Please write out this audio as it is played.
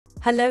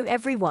Hello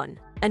everyone,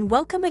 and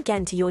welcome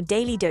again to your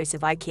daily dose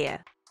of IKEA.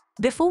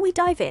 Before we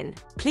dive in,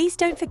 please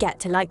don't forget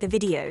to like the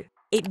video,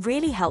 it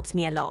really helps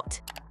me a lot.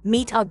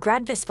 Meet our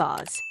Gradvis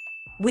vase.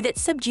 With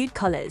its subdued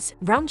colors,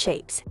 round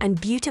shapes, and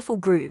beautiful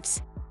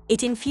grooves,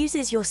 it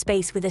infuses your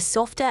space with a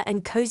softer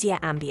and cozier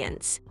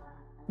ambience.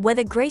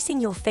 Whether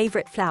gracing your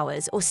favorite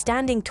flowers or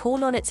standing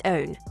tall on its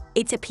own,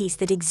 it's a piece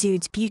that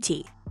exudes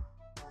beauty.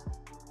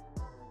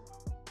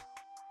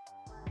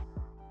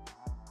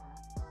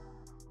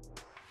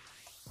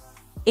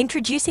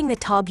 Introducing the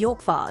Tub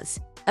York vase,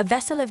 a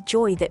vessel of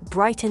joy that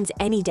brightens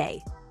any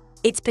day.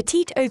 Its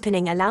petite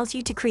opening allows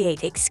you to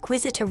create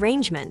exquisite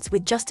arrangements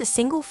with just a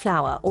single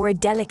flower or a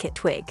delicate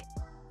twig.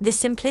 The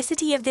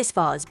simplicity of this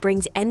vase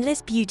brings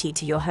endless beauty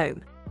to your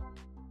home.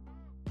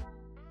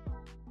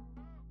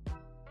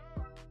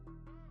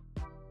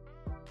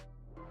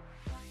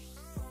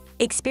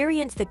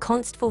 Experience the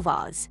Constful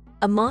vase,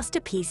 a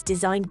masterpiece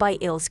designed by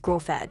Ilse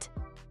Gråfed.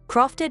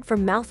 Crafted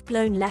from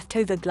mouth-blown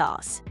leftover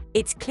glass,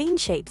 its clean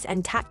shapes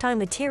and tactile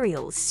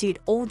materials suit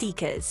all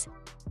decors.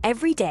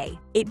 Every day,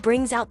 it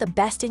brings out the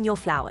best in your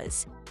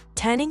flowers,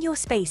 turning your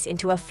space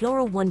into a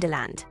floral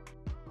wonderland.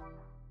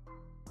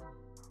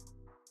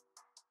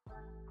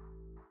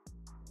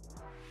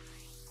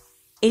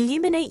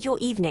 Illuminate your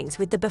evenings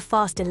with the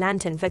Befaste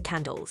lantern for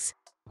candles.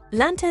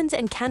 Lanterns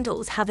and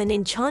candles have an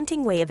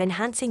enchanting way of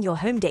enhancing your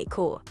home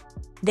decor.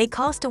 They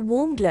cast a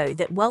warm glow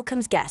that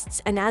welcomes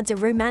guests and adds a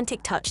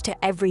romantic touch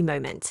to every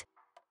moment.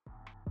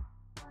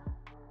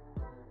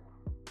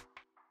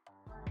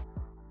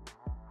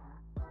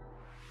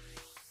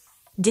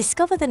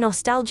 Discover the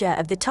nostalgia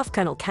of the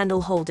Tufkernel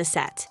candle holder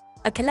set,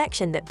 a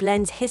collection that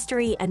blends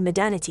history and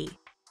modernity.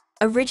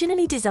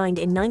 Originally designed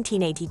in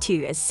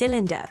 1982 as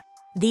cylinder,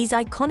 these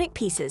iconic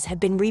pieces have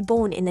been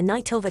reborn in the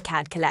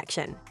Nytilverkad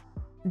collection.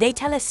 They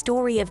tell a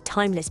story of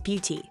timeless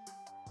beauty.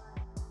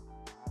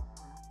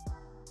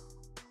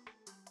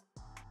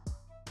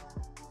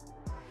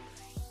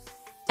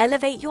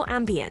 Elevate your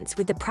ambience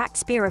with the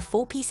Praktspira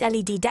 4-piece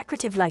LED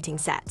decorative lighting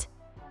set.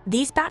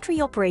 These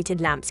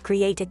battery-operated lamps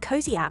create a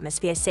cozy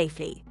atmosphere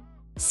safely.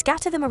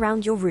 Scatter them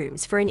around your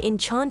rooms for an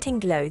enchanting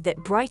glow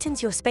that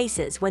brightens your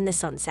spaces when the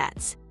sun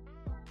sets.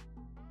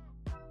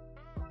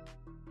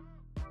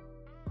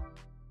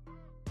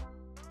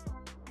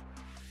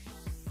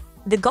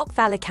 The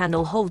Gokvala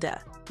candle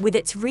holder, with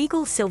its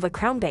regal silver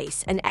crown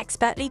base and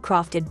expertly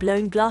crafted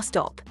blown glass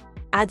top,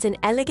 adds an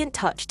elegant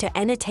touch to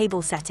any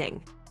table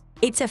setting.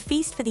 It's a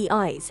feast for the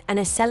eyes and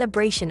a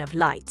celebration of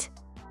light.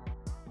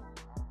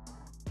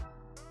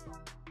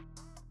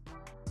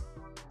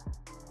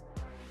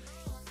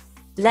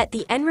 Let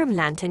the Enrum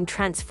lantern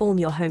transform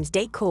your home's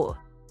decor.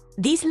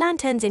 These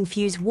lanterns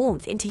infuse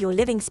warmth into your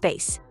living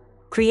space,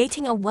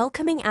 creating a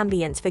welcoming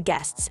ambience for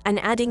guests and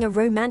adding a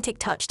romantic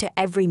touch to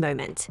every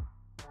moment.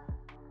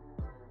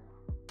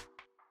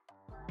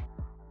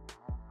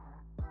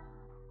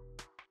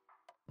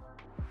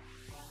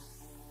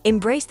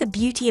 Embrace the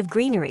beauty of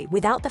greenery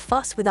without the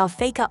fuss with our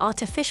Faker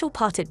artificial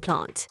potted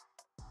plant.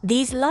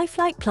 These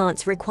lifelike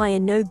plants require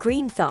no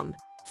green thumb,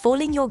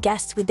 fooling your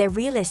guests with their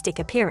realistic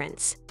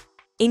appearance.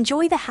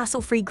 Enjoy the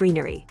hassle-free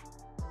greenery.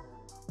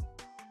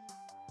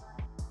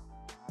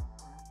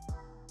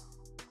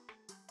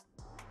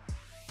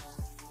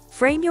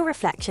 Frame your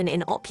reflection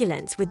in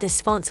opulence with the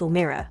Svansel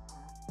mirror.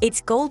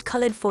 Its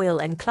gold-colored foil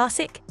and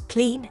classic,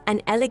 clean,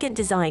 and elegant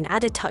design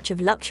add a touch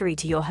of luxury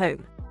to your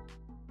home.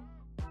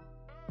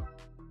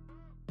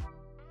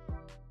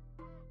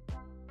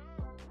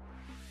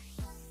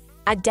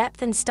 Add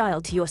depth and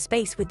style to your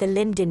space with the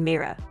Linden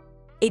mirror.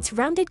 Its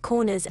rounded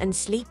corners and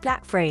sleek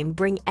black frame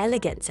bring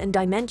elegance and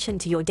dimension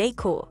to your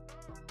decor.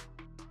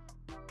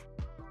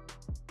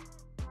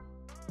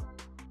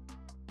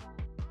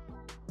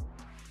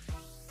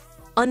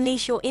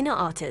 Unleash your inner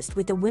artist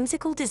with the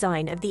whimsical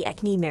design of the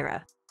Ekni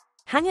mirror.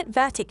 Hang it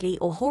vertically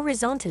or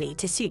horizontally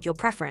to suit your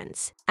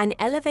preference, and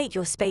elevate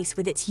your space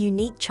with its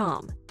unique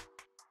charm.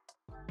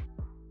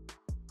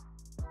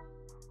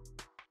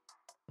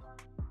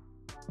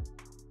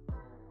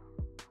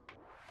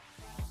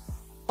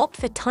 Opt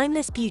for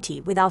timeless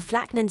beauty with our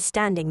Flacknan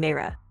standing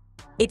mirror.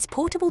 Its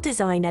portable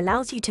design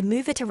allows you to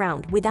move it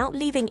around without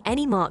leaving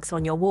any marks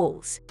on your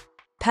walls.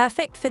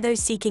 Perfect for those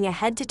seeking a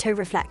head-to-toe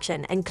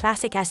reflection and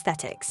classic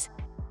aesthetics.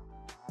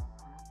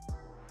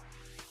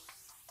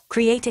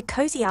 Create a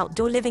cozy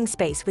outdoor living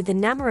space with the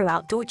Namaro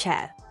outdoor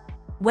chair.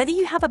 Whether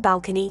you have a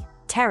balcony,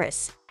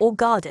 terrace, or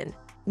garden,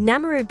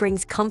 Namaro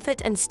brings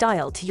comfort and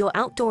style to your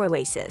outdoor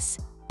oasis.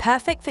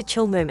 Perfect for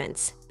chill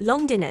moments,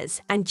 long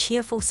dinners, and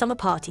cheerful summer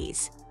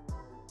parties.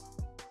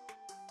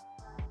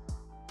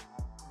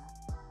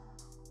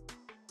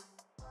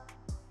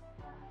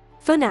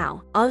 For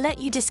now, I'll let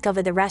you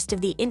discover the rest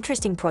of the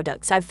interesting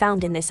products I've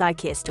found in this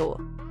IKEA store.